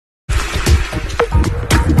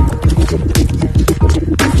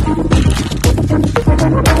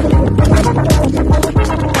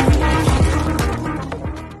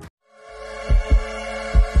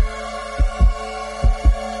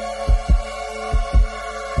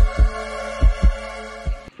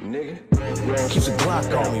Keeps a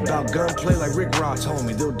Glock on me, bout gunplay like Rick Ross,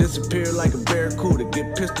 homie. They'll disappear like a barracuda.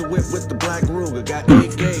 Get pistol whipped with the black Ruger. Got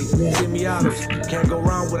AKs, semi-autos. Can't go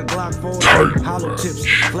wrong with a Glock 4. Hollow tips,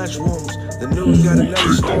 flesh wounds. The news got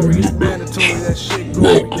another story. It's mandatory, that shit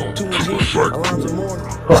gory. Too much heat, alarms are morning.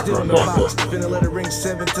 Still in the box, finna let it ring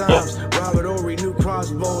 7 times. Robert Ory, new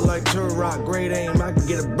crossbow like Turrock. Great aim, I can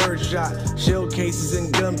get a bird shot. Shell cases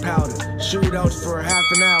and gunpowder. Shootouts for half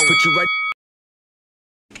an hour. Put you right.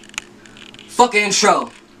 Fucking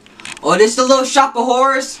intro. Oh, this the little shop of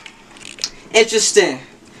horrors? Interesting.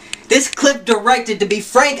 This clip directed to be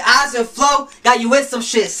frank, eyes and flow. Got you in some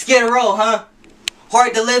shit, Skid Row, huh?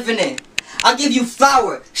 Hard to live in it. I'll give you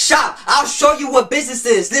flour, shop, I'll show you what business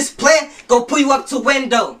is. This plan, go pull you up to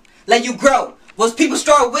window, let you grow. Once people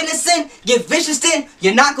start witnessing, get vicious then,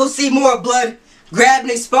 you're not gonna see more blood. Grab an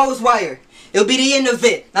exposed wire, it'll be the end of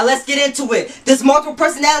it. Now let's get into it. This multiple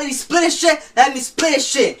personality splitting shit, that means splitting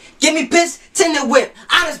shit. Give me piss, tender whip,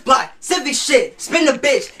 honest block, civic shit. Spin the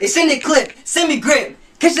bitch, extended clip, semi grip.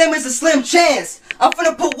 Catch them as a slim chance. I'm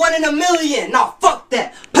finna put 1 in a million. Nah, fuck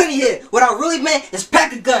that. Plenty hit. What I really meant is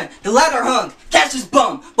pack a gun. The ladder hung. Catch his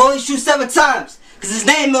bum. But only shoot 7 times. Cause his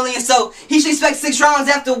name Million, so he should expect 6 rounds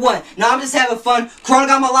after 1. Nah, I'm just having fun. Corona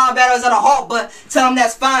got my line battles at a halt, but tell him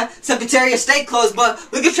that's fine. Secretary of State closed, but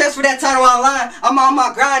we can transfer that title online. I'm on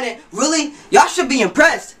my grinding. Really? Y'all should be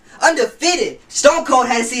impressed. Undefeated. Stone Cold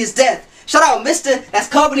had to see his death. Shout out Mister, that's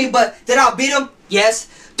company, but did I beat him? Yes.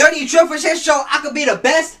 30 trill for shit show, I could be the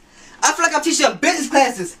best. I feel like I'm teaching business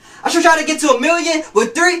classes. I should try to get to 1 million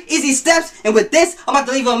with 3 easy steps. And with this, I'm about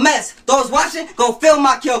to leave a mess. Those watching, go film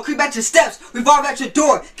my kill. Creep at your steps, revolve at your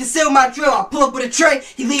door. Conceal my drill, I pull up with a tray.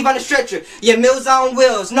 He leave on the stretcher. Yeah, Mills on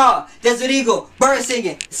wheels, nah. Desert Eagle, bird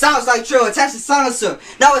singing. It sounds like trill, attach the silencer.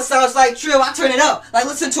 Now it sounds like trill, I turn it up. Like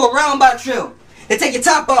listen to a roundabout trill. They take your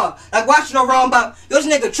top off, like watching a roundabout. Yo, this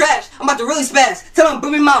nigga trash, I'm about to really spaz. Tell him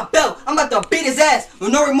bring me my belt, I'm about to beat his ass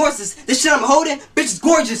with no remorses. This shit I'm holding, bitch is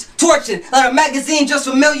gorgeous, torching, like a magazine just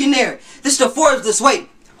for millionaire. This the Forbes, this wait,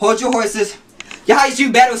 hold your horses. Your highest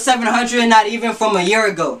view battle 700, not even from a year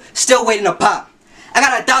ago. Still waiting to pop. I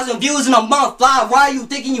got 1,000 views in a month, fly. Why are you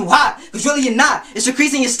thinking you hot? Cause really you're not. It's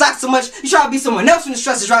increasing your stock so much, you try to be someone else when the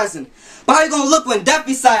stress is rising. But how you gonna look when death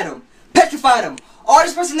beside him? Petrified him. All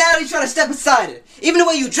this personality trying to step inside it. Even the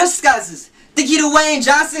way you dress disguises. Think he the Wayne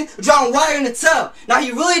Johnson? Drawing wire in the tub. Now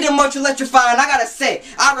he really did much electrifying. I gotta say,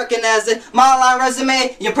 I recognize it. My online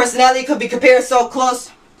resume, your personality could be compared so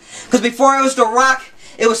close. Cause before it was The Rock,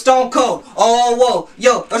 it was Stone Cold. Oh, whoa.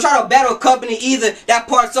 Yo, don't try to battle a company either. That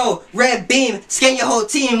part's old. Red beam, scan your whole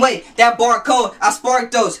team. Wait, that barcode, I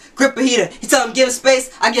spark those. Grip a heater. He tell him give him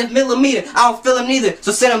space, I give millimeter. I don't feel him neither,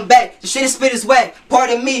 so send him back. The shit is spit is whack.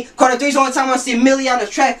 Pardon me. Quarter 3's the only time I see Million on the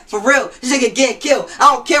track. For real, this nigga getting killed.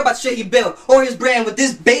 I don't care about the shit he built or his brand. With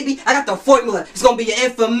this baby, I got the formula. It's gonna be your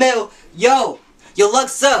infamil. Yo, your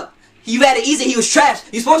luck's up. You had it easy, he was trash.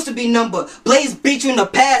 You supposed to be number. Blaze beat you in the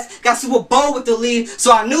past. Got Super Bowl with the lead.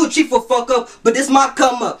 So I knew Chief would fuck up. But this my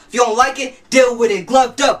come up. If you don't like it, deal with it.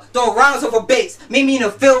 Gloved up. Throw rounds over base. Meet me in the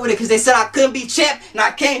field with it. Cause they said I couldn't be champ. And I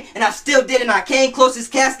came. And I still did. And I came close his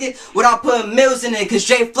casket without putting mills in it. Cause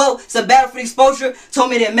J Flow, it's a battle for the exposure. Told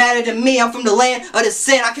me it didn't matter to me. I'm from the land of the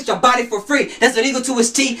sin. I catch your body for free. That's illegal to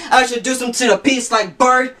his teeth. I introduce him to the piece like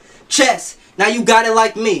bird, chess. Now you got it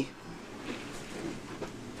like me.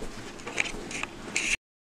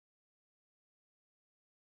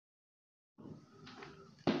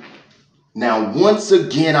 Now once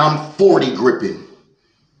again, I'm 40 gripping.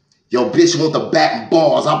 Yo, bitch want the bat and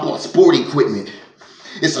balls, I bought sport equipment.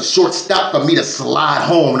 It's a short stop for me to slide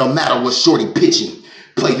home no matter what shorty pitching.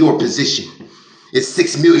 Play your position. It's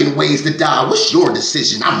 6 million ways to die, what's your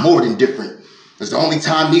decision? I'm more than different. It's the only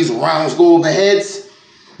time these rounds go over heads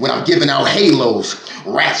when I'm giving out halos.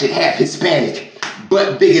 Ratchet, half Hispanic,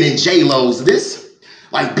 butt bigger than J.Lo's. This,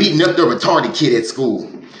 like beating up the retarded kid at school.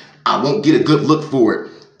 I won't get a good look for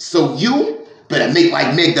it. So you better make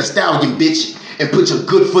like Meg Thee Stallion, bitch, and put your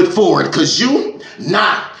good foot forward, cause you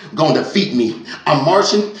not gonna defeat me. I'm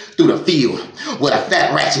marching through the field with a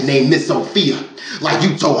fat ratchet named Miss Sophia. Like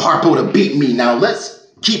you told Harpo to beat me. Now let's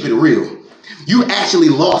keep it real. You actually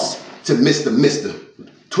lost to Mr.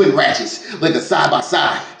 Twin ratchets, like a side by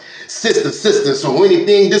side. Sister, so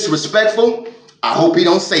anything disrespectful, I hope he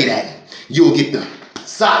don't say that. You'll get the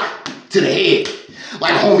sock to the head.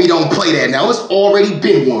 Like homie don't play that. Now it's already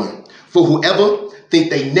been one for whoever think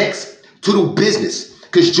they next to do business.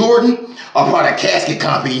 Cause Jordan are part of casket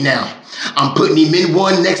company now. I'm putting him in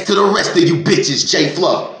one next to the rest of you bitches, J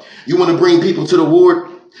Flow. You wanna bring people to the ward?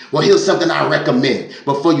 Well, here's something I recommend.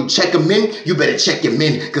 Before you check them in, you better check your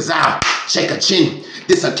men, cause I'll Shake a chin.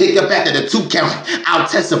 This a kick up after the 2 count. I'll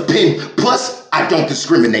test a pin. Plus, I don't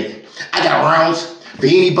discriminate. I got rounds for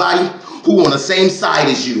anybody who on the same side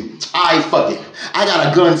as you. Fuck it. I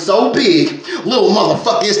got a gun so big, little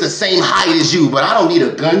motherfucker, it's the same height as you, but I don't need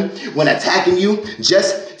a gun when attacking you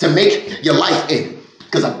just to make your life end.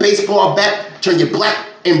 Cause a baseball bat turn you black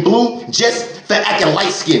and blue just for acting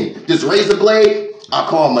light skinned. This razor blade, I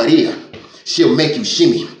call Maria. She'll make you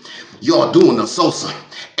shimmy. Y'all doing the salsa.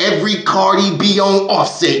 Every Cardi B on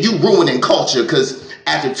Offset, you ruining culture, cause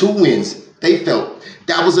after 2 wins, they felt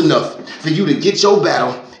that was enough for you to get your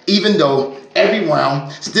battle, even though every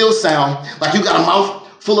round still sound like you got a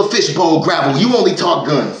mouth full of fishbowl gravel. You only talk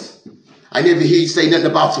guns. I never hear you say nothing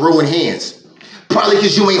about throwing hands. Probably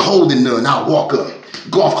cause you ain't holding none. I'll walk up.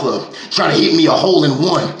 Golf club, trying to hit me a hole in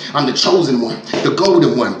one. I'm the chosen one, the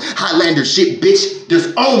golden one. Highlander shit, bitch,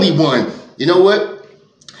 there's only one. You know what?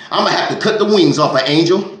 I'm gonna have to cut the wings off an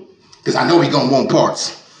angel, cause I know he gonna want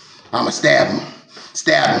parts. I'ma stab him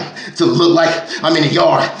till it look like I'm in the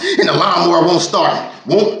yard and the lawnmower won't start.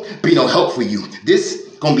 Won't be no help for you. This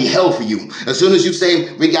gonna be hell for you. As soon as you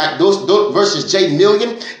say we got those versus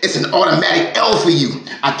J.Million, it's an automatic L for you.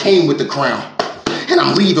 I came with the crown and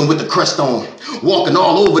I'm leaving with the crest on, walking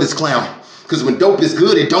all over this clown. Cause when dope is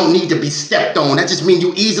good, it don't need to be stepped on. That just means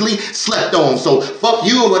you easily slept on. So fuck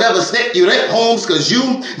you and whatever step you at, Holmes, cause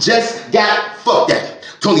you just got fucked at.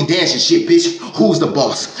 Tony dancing shit, bitch. Who's the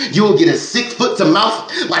boss? You'll get a 6 foot to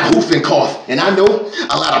mouth like hoof and cough. And I know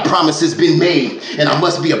a lot of promises been made, and I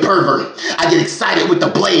must be a pervert. I get excited with the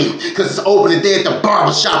blade, cause it's opening day at the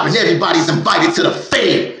barber shop and everybody's invited to the